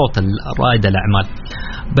هي صوت رائد الأعمال،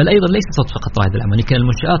 بل أيضا ليس صوت فقط رائد الأعمال، يمكن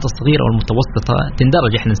المنشآت الصغيرة والمتوسطة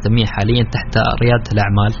تندرج إحنا نسميها حاليا تحت ريادة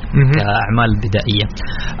الأعمال كأعمال بدائية.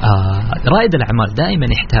 رائد الأعمال دائما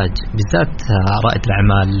يحتاج بالذات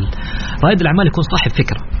رائد الأعمال يكون صاحب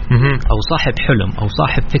فكرة أو صاحب حلم أو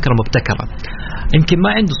صاحب فكرة مبتكرة، يمكن ما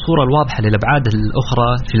عنده الصورة الواضحة للأبعاد الأخرى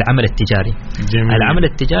في العمل التجاري. جميل. العمل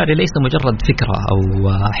التجاري ليس مجرد فكرة أو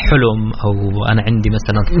حلم أو أنا عندي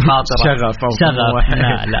مثلا خاطرة شغف.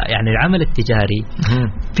 لا يعني العمل التجاري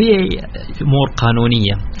في أمور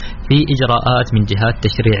قانونية، في إجراءات من جهات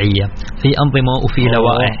تشريعية، في أنظمة وفي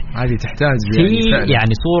لوائح. هذه تحتاج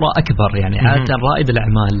يعني صورة أكبر. يعني عادة رائد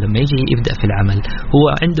الأعمال لما يجي يبدأ في العمل هو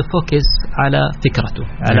عنده فوكس على فكرته،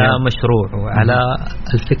 على مشروعه، على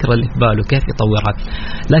الفكرة اللي في باله كيف يطورها،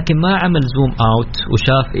 لكن ما عمل زوم أوت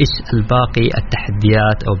وشاف إيش الباقي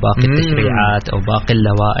التحديات أو باقي التشريعات أو باقي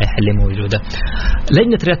اللوائح اللي موجودة.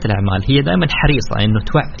 لجنة ريادة الأعمال هي دائما حريصة إنه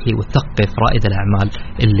توعي وتثقف رائد الأعمال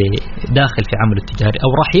اللي داخل في عمله التجاري أو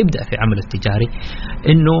راح يبدأ في عمله التجاري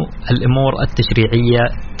إنه الأمور التشريعية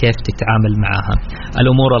كيف تتعامل معها،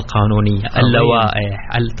 الأمور القانونية، اللوائح،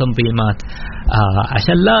 التنظيمات،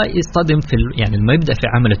 عشان لا يصطدم في يعني لما يبدأ في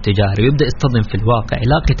عمله التجاري ويبدأ يصطدم في الواقع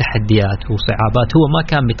يلاقي تحديات وصعوبات هو ما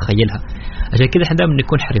كان متخيلها. عشان كذا احنا دائما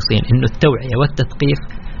نكون حريصين إنه التوعية والتثقيف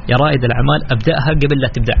يا رائد الأعمال أبدأها قبل لا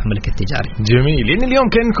تبدأ عملك التجاري. جميل. لأن اليوم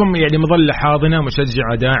كأنكم يعني مظلة حاضنة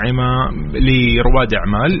مشجعة داعمة لرواد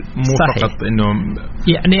أعمال، مو صحيح. فقط إنه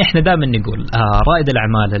يعني إحنا دائما نقول رائد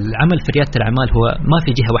الأعمال العمل في ريادة الأعمال هو ما في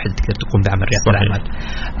جهة واحدة تقدر تقوم بعمل ريادة صحيح. الأعمال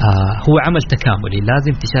هو عمل تكاملي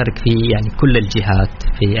لازم تشارك فيه يعني كل الجهات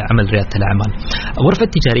في عمل ريادة الأعمال. غرفة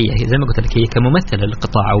التجارية هي زي ما قلت لك هي كممثلة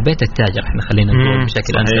للقطاع أو بيت التاجر، إحنا خلينا نقول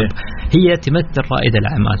بشكل أنسب، هي تمثل رائد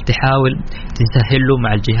الأعمال، تحاول تسهل له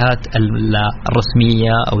مع الجهات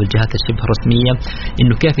الرسمية أو الجهات الشبه رسمية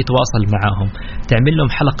إنه كيف يتواصل معهم، تعمل لهم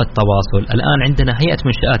حلقة تواصل. الآن عندنا هيئة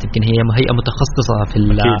منشآت، يمكن هي هيئة متخصصة في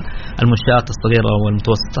المنشآت الصغيرة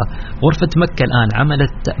والمتوسطة. غرفة مكة الآن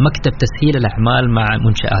عملت مكتب تسهيل الأعمال مع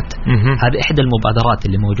منشآت. هذه إحدى المبادرات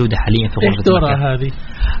اللي موجودة حاليا في غرفة مكة.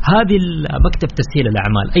 هذه مكتب تسهيل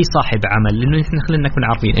الأعمال، أي صاحب عمل، لأنه إحنا خلينا نكون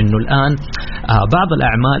عارفين إنه الآن بعض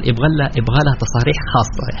الأعمال يبغى لها تصاريح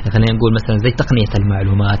خاصة. يعني خلينا نقول مثلا زي تقنية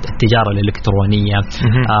المعلومات، التجارة الإلكترونية،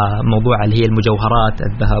 موضوع اللي هي المجوهرات،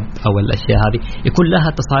 الذهب أو الأشياء هذه، يكون لها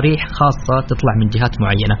تصاريح خاصة تطلع من جهات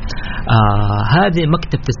معينة. هذه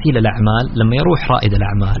مكتب تسهيل الأعمال لما يروح رائد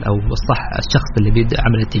الأعمال أو الشخص اللي بيبدأ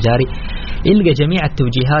عمل التجاري يلقى جميع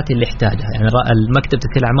التوجيهات اللي يحتاجها. يعني المكتب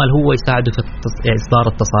تسهيل الأعمال هو يساعده في إصدار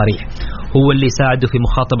التصاريح، هو اللي يساعده في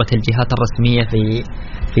مخاطبة الجهات الرسمية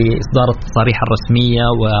في إصدار التصاريح الرسمية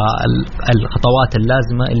والخطوات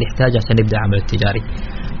اللازمة اللي يحتاجها عشان يبدأ عمل التجاري.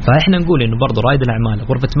 فإحنا نقول إنه برضو رائد الأعمال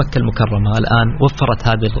غرفة مكة المكرمة الآن وفرت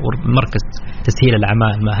هذا مركز تسهيل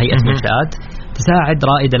الأعمال مع هيئة منشآت تساعد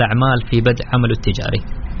رائد الأعمال في بدء عمله التجاري.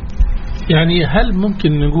 يعني هل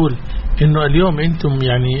ممكن نقول إنه اليوم أنتم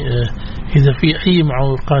يعني إذا في أي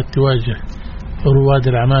معوقات تواجه رواد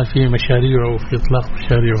الأعمال في مشاريعه وفي إطلاق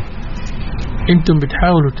مشاريعه، أنتم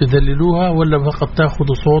بتحاولوا تذللوها ولا فقط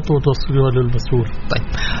تأخذوا صوته وتوصلوها للمسؤول؟ طيب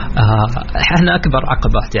احنا أكبر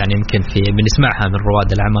عقبات يعني يمكن بنسمعها من رواد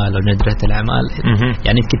الأعمال أو ندرة الأعمال،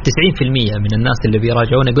 يعني يمكن 90% من الناس اللي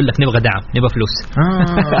بيراجعون يقول لك نبغى دعم، نبغى فلوس.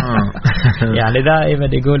 يعني دائما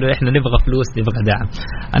يقولوا احنا نبغى فلوس، نبغى دعم.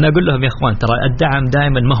 أنا أقول لهم يا إخوان ترى الدعم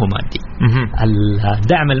دائما ما هو مادي،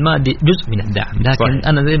 الدعم المادي جزء من الدعم، لكن صحيح.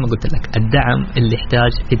 أنا زي ما قلت لك الدعم اللي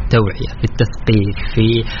يحتاج في التوعية، في التثقيف، في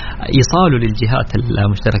إيصاله للجهات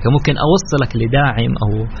المشتركة. ممكن أوصلك لداعم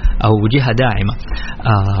أو جهة داعمة.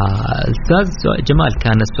 أستاذ جمال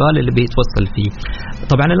كان السؤال اللي بيتوصل فيه،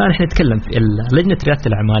 طبعا الآن احنا نتكلم في لجنة ريادة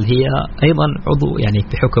الأعمال، هي أيضا عضو يعني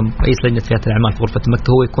بحكم رئيس لجنة ريادة الأعمال في غرفة مكة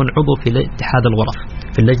هو يكون عضو في اتحاد الغرف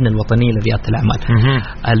في اللجنة الوطنية لريادة الأعمال.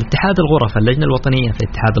 الاتحاد الغرف، اللجنة الوطنية في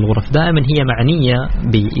اتحاد الغرف دائما هي معنية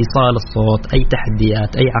بإيصال الصوت، أي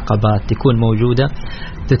تحديات أي عقبات تكون موجودة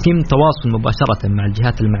تتم تواصل مباشرة مع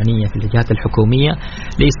الجهات المعنية في الجهات الحكومية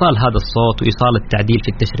لإيصال هذا الصوت وإيصال التعديل في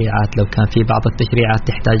التشريعات لو كان في بعض التشريعات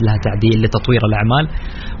تحتاج لها تعديل لتطوير الأعمال.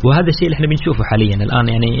 وهذا الشيء اللي احنا بنشوفه حاليا الآن،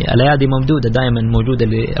 يعني الأيادي ممدودة دائما موجودة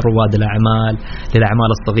لرواد الأعمال، للأعمال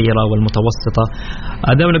الصغيرة والمتوسطة.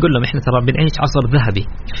 دائما نقول لهم احنا ترى بنعيش عصر ذهبي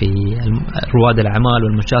في رواد الأعمال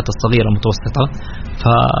والمنشآت الصغيرة المتوسطة،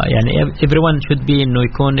 فيعني everyone should be إنه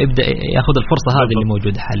يكون يبدأ يأخذ الفرصة هذه اللي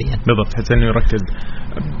موجودة حاليا. بالضبط، حتى إنه يركز.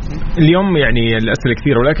 اليوم يعني الأسئلة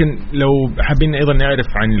كثيرة، ولكن لو حابين أيضا نعرف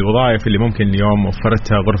عن الوظائف اللي ممكن اليوم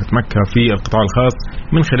وفرتها غرفة مكة في القطاع الخاص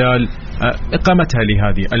من خلال إقامتها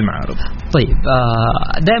لهذه المعارض. طيب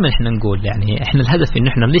دائما احنا نقول يعني احنا الهدف إن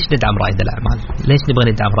احنا ليش ندعم رائد الأعمال؟ ليش نبغى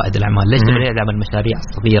ندعم رائد الأعمال؟ ليش نبغى ندعم المشاريع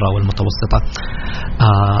الصغيرة والمتوسطة؟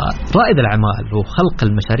 رائد الأعمال وخلق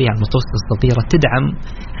المشاريع المتوسطة الصغيرة تدعم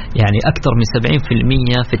يعني أكثر من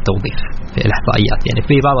 70% في التوظيف في الإحصائيات. يعني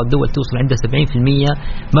في بعض الدول توصل عندها 70%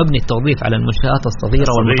 مبني التوظيف على المنشآت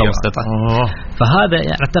الصغيرة والمتوسطة. فهذا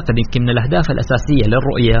أعتقد يمكن من الأهداف الأساسية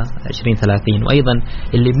للرؤية 2030، وأيضا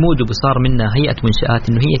اللي بموجبه صار منها هيئة منشآت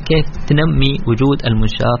إنه هي كيف تنمي وجود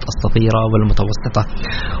المنشآت الصغيرة والمتوسطة،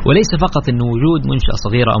 وليس فقط إنه وجود منشأة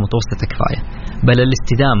صغيرة أو متوسطة كفاية، بل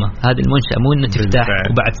الاستدامة. هذه المنشأة مو إنه تفتح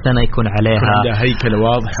وبعد سنة يكون عليها هيكل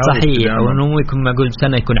واضح، صحيح، وإنه يكون ما أقول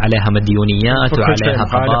سنة يكون عليها مديونيات وعليها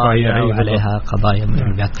قضايا وعليها قضايا من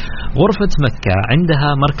البيت. غرفة مكة عندها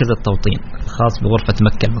مركز التوطين الخاص بغرفة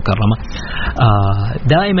مكة المكرمة،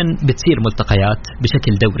 دائما بتصير ملتقيات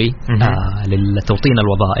بشكل دوري للتوطين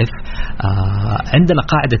الوظائف. عندنا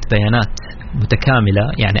قاعدة بيانات متكاملة،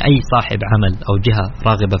 يعني أي صاحب عمل أو جهة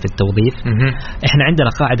راغبة في التوظيف إحنا عندنا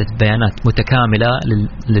قاعدة بيانات متكاملة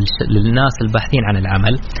للناس الباحثين عن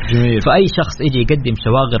العمل. جميل. فأي شخص يجي يقدم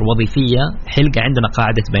شواغر وظيفية حلقة عندنا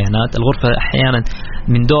قاعدة بيانات. الغرفة أحيانا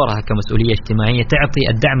من دورها كمسؤولية اجتماعية تعطي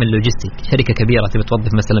الدعم اللوجستي، شركة كبيرة تبي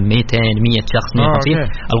توظف مثلا 200-100 شخص 150،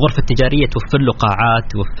 الغرفة التجارية توفر له قاعات،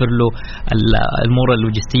 توفر له الأمور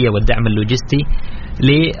اللوجستية والدعم اللوجستي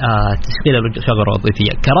لتشغيل الشغل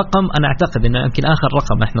الوظيفية. كرقم أنا أعتقد إن يمكن آخر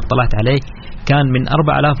رقم إحنا اطلعت عليه كان من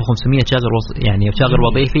 4500 شاغر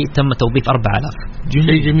وظيفي تم توظيف 4000.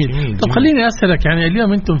 جميل. طب خليني أسألك، يعني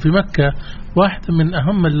اليوم أنتم في مكة واحدة من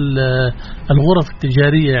أهم الغرف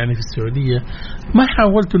التجارية يعني في السعودية، ما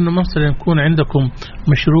حاولتوا إنه مثلا يكون عندكم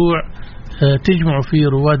مشروع تجمعوا فيه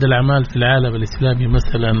رواد الأعمال في العالم الإسلامي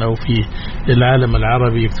مثلا أو في العالم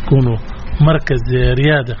العربي، تكونوا مركز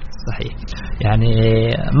ريادة؟ صحيح. يعني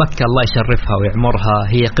مكة الله يشرفها ويعمرها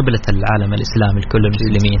هي قبلة العالم الإسلامي لكل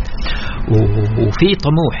المسلمين، وفي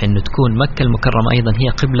طموح إنه تكون مكة المكرمة أيضا هي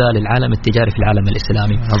قبلة للعالم التجاري في العالم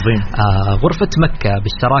الإسلامي. عظيم. غرفة مكة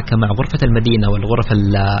بالشراكة مع غرفة المدينة والغرف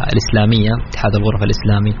الإسلامية، اتحاد الغرف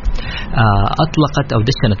الإسلامي، أطلقت أو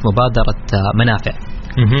دشنت مبادرة منافع.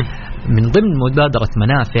 من ضمن مبادرة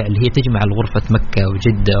منافع اللي هي تجمع الغرفة مكة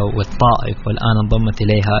وجدة والطائف، والآن انضمت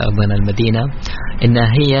إليها أيضا المدينة، إنها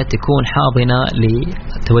هي تكون حاضنة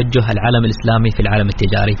لتوجه العالم الإسلامي في العالم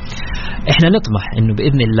التجاري. إحنا نطمح إنه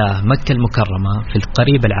بإذن الله مكة المكرمة في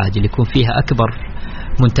القريب العاجل يكون فيها أكبر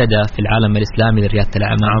منتدى في العالم الإسلامي لريادة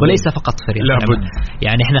الأعمال، وليس فقط في ريادة الأعمال.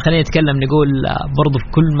 يعني إحنا خلينا نتكلم نقول برضو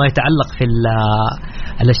كل ما يتعلق في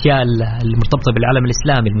الأشياء المرتبطة بالعالم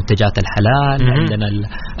الإسلامي، المنتجات الحلال، عندنا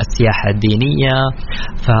السياحة الدينية.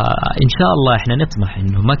 فإن شاء الله إحنا نطمح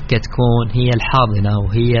إنه مكة تكون هي الحاضنة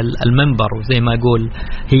وهي المنبر، وزي ما أقول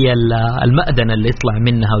هي المأذن اللي يطلع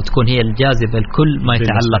منها، وتكون هي الجاذبة لكل ما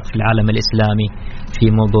يتعلق في العالم الإسلامي في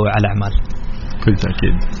موضوع الأعمال. بكل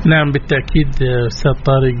تأكيد. نعم بالتأكيد أستاذ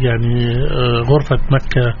طارق. يعني غرفة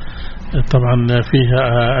مكة طبعا فيها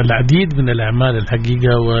العديد من الأعمال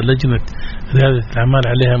الحقيقة، ولجنة ريادة الأعمال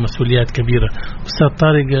عليها مسؤوليات كبيرة. أستاذ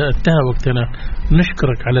طارق انتهى وقتنا،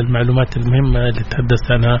 نشكرك على المعلومات المهمة اللي تحدثت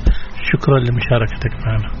عنها، شكرا لمشاركتك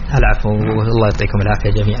معنا. العفو، والله يعطيكم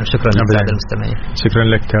العافية جميعا. شكرا للسادة المستمعين. شكرا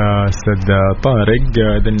لك أستاذ طارق.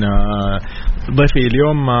 ضيفي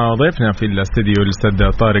اليوم ضيفنا في الاستديو الأستاذ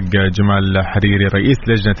طارق جمال حريري، رئيس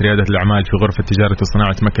لجنة ريادة الأعمال في غرفة تجارة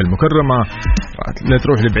وصناعة مكة المكرمة. لا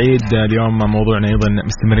تروح لبعيد، اليوم موضوعنا أيضا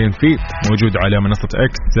مستمرين فيه، موجود على منصة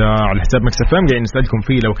إكس على حساب مكس اف ام. قاعدين نسألكم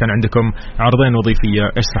فيه لو كان عندكم عرضين وظيفية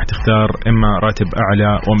إيش راح تختار؟ إما راتب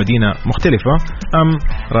أعلى ومدينة مختلفة، أم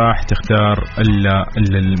راح تختار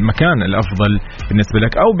المكان الأفضل بالنسبة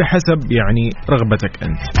لك، أو بحسب يعني رغبتك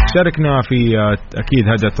أنت؟ شاركنا في أكيد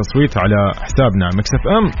هذا التصويت على حسابنا مكس اف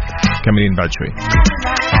ام. كاملين بعد شوي.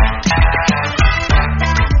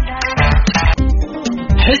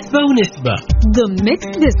 حسبة ونسبة ضمن ميكس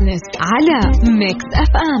بزنس على ميكس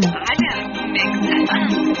اف ام.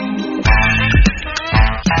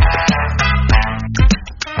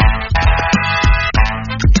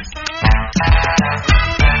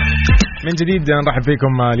 من جديد نرحب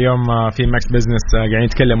فيكم اليوم في ماكس بزنس. قاعدين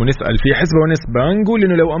نتكلم ونسأل في حسبة ونسبة، نقول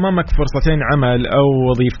إنه لو أمامك فرصتين عمل أو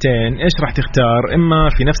وظيفتين إيش راح تختار؟ إما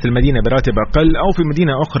في نفس المدينة براتب أقل، أو في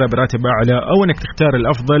مدينة أخرى براتب أعلى، أو إنك تختار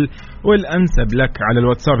الأفضل والأنسب لك. على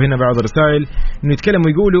الواتساب هنا بعض الرسائل إنه يتكلموا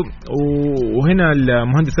يقولوا، وهنا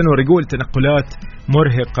المهندس أنور يقول تنقلات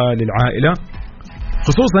مرهقة للعائلة،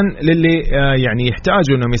 خصوصا للي يعني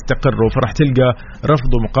يحتاجوا انهم يستقروا، فرح تلقى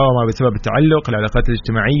رفض ومقاومه بسبب التعلق، العلاقات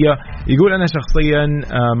الاجتماعيه. يقول انا شخصيا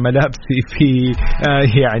ملابسي في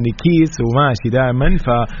يعني كيس وماشي دائما،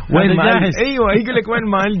 فوين ما ايوه يقول لك وين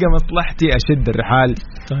ما القى مصلحتي اشد الرحال.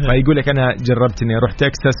 فيقول لك انا جربت اني اروح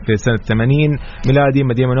تكساس في سنه 80 ميلادي،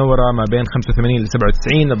 مدينه منوره ما بين 85 ل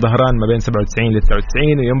 97، الظهران ما بين 97 ل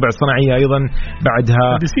 99، وينبع الصناعيه ايضا بعدها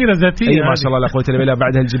بسيره ذاتيه. اي ما شاء الله لا قوه الا بالله.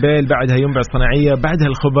 بعدها الجبال، بعدها ينبع الصناعيه، بعدها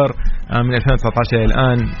الخبر من 2019 الى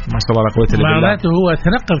الان ما شاء الله لا قوه الا بالله. معناته هو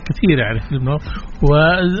تنقل كثير يعني في الموضوع.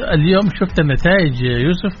 واليوم شفت النتائج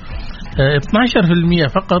يوسف، 12%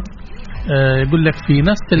 فقط يقول لك في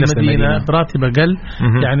نفس المدينة براتب أقل.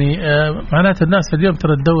 يعني معناته الناس اليوم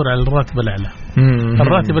ترى تدور على الراتب الأعلى.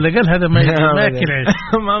 الراتب الأقل هذا ما ياكل عيش.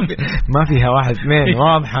 ما فيها واحد اثنين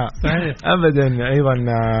واضحة أبدا. أيضا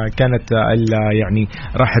كانت يعني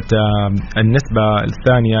راحت النسبة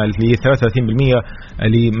الثانية اللي هي 33%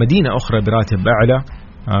 لمدينة أخرى براتب أعلى،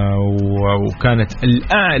 وكانت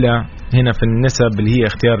الأعلى هنا في النسب اللي هي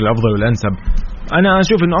اختيار الأفضل والأنسب. أنا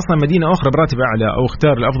أشوف إنه أصلا مدينة أخرى براتب أعلى أو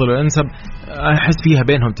اختيار الأفضل والأنسب أحس فيها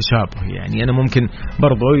بينهم تشابه. يعني أنا ممكن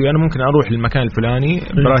برضو أنا ممكن أروح للمكان الفلاني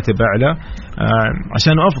براتب أعلى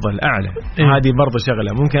عشان أفضل أعلى، هذه برضو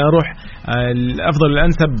شغلة. ممكن أروح الأفضل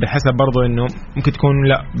والأنسب بحسب برضو إنه ممكن تكون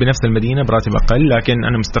لا بنفس المدينة براتب أقل، لكن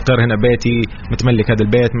أنا مستقر هنا بيتي، متملك هذا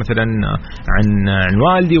البيت مثلا عن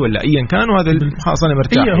والدي ولا أيا كان، وهذا خلاص أنا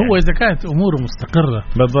مرتاح. يعني هو إذا كانت أموره مستقرة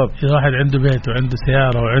بالضبط، إذا واحد عنده بيت وعنده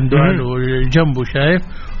سيارة وعنده أهل وجنبه شايف،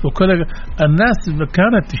 وكل الناس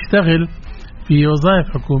كانت تشتغل في وظائف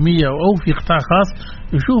حكومية أو في قطاع خاص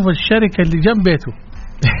يشوف الشركة اللي جنب بيته.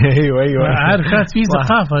 ايوه عارف في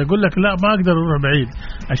ثقافة يقول لك لا ما أقدر أروح بعيد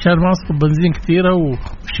عشان ما أصرف بنزين كثيرة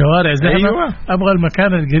والشوارع زحمة. أبغى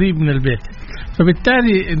المكان القريب من البيت.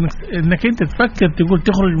 فبالتالي إنك أنت تفكر تقول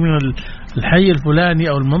تخرج من الحي الفلاني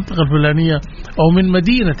أو المنطقة الفلانية أو من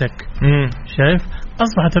مدينتك. شايف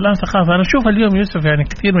أصبحت الآن ثقافة. أنا أشوف اليوم يوسف يعني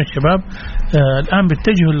كثير من الشباب الآن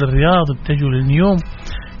بيتجهوا للرياض، بيتجهوا للنيوم.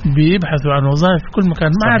 بيبحثوا عن وظائف في كل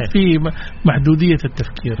مكان، ما عاد في محدودية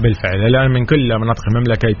التفكير. بالفعل الآن من كل مناطق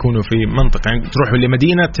المملكة يكونوا في منطقة، يعني تروحوا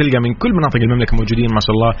لمدينة تلقى من كل مناطق المملكة موجودين ما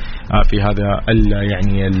شاء الله في هذا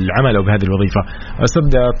يعني العمل أو بهذه الوظيفة. أستاذ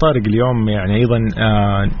طارق اليوم يعني أيضا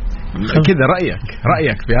كذا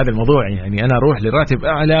رأيك في هذا الموضوع، يعني أنا أروح لراتب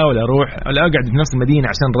أعلى ولا أقعد في نفس المدينة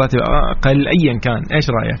عشان راتب أقل أيا كان، إيش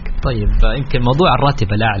رأيك؟ طيب يمكن موضوع الراتب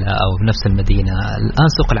الأعلى أو في نفس المدينة، الآن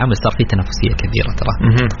سوق العمل صار فيه تنافسية كبيرة ترى.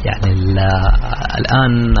 يعني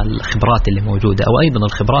الآن الخبرات اللي موجودة أو أيضا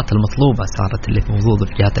الخبرات المطلوبة صارت اللي موجودة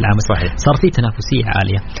في جهات العمل، صحيح. صار فيه تنافسية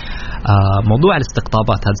عالية. موضوع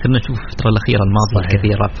الاستقطابات هذا صرنا نشوف في الفترة الأخيرة الماضية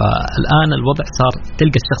الكثيرة، فالآن الوضع صار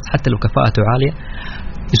تلقى الشخص حتى لو كفاءته عالية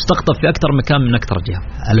يستقطب في أكثر مكان من أكثر جهة.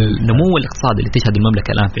 النمو الاقتصادي اللي تشهد المملكة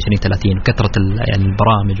الآن في 2030 وكثرة يعني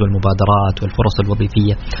البرامج والمبادرات والفرص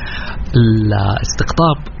الوظيفية،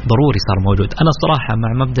 الاستقطاب ضروري صار موجود. أنا صراحة مع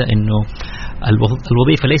مبدأ إنه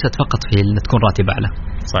الوظيفة ليست فقط في أن تكون راتب أعلى،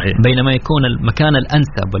 صحيح، بينما يكون المكان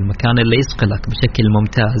الأنسب والمكان اللي يصقلك بشكل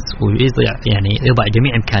ممتاز يضع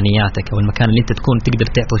جميع إمكانياتك، أو المكان اللي أنت تكون تقدر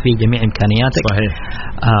تعطي فيه جميع إمكانياتك، صحيح.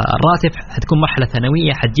 الراتب حتكون مرحلة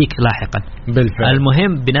ثانوية حتجيك لاحقا. بالفعل.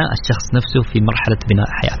 المهم بناء الشخص نفسه في مرحلة بناء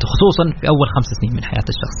حياته، خصوصا في أول 5 سنين من حياة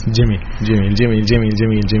الشخص. جميل جميل جميل جميل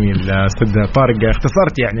جميل جميل. أستاذ طارق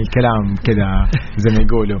اختصرت يعني الكلام كذا زي ما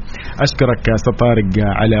يقولوا. أشكرك أستاذ طارق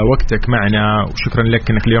على وقتك معنا، وشكرا لك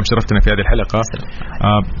أنك اليوم شرفتنا في هذه الحلقة.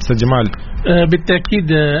 أستاذ جمال. بالتأكيد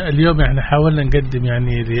اليوم احنا حاولنا نقدم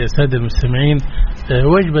يعني للسادة المستمعين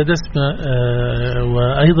وجبة دسمة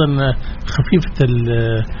وأيضا خفيفة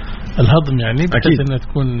الهضم، يعني بحيث أنها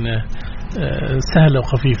تكون سهلة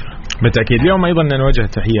وخفيفة. بالتأكيد. اليوم أيضا نوجه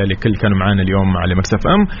تحية لكل كانوا معنا اليوم على مكسف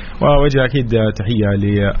أم، ووجه أكيد تحية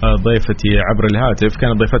لضيفتي عبر الهاتف.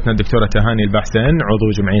 كانت ضيفتنا الدكتورة تهاني الباحسن، عضو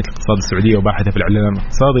جمعية الاقتصاد السعودية وباحثة في الإعلام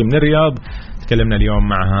الاقتصادي من الرياض. تكلمنا اليوم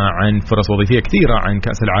معها عن فرص وظيفية كثيرة، عن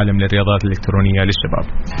كأس العالم للرياضات الإلكترونية للشباب.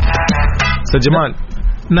 أستاذ جمال.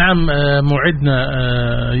 نعم، موعدنا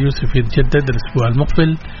يوسف يتجدد الأسبوع المقبل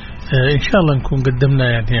إن شاء الله نكون قدمنا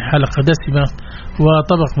يعني حلقة دسمة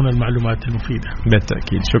وطبق من المعلومات المفيدة.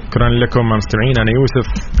 بالتأكيد. شكرا لكم مستمعين، أنا يوسف،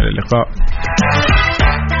 إلى اللقاء.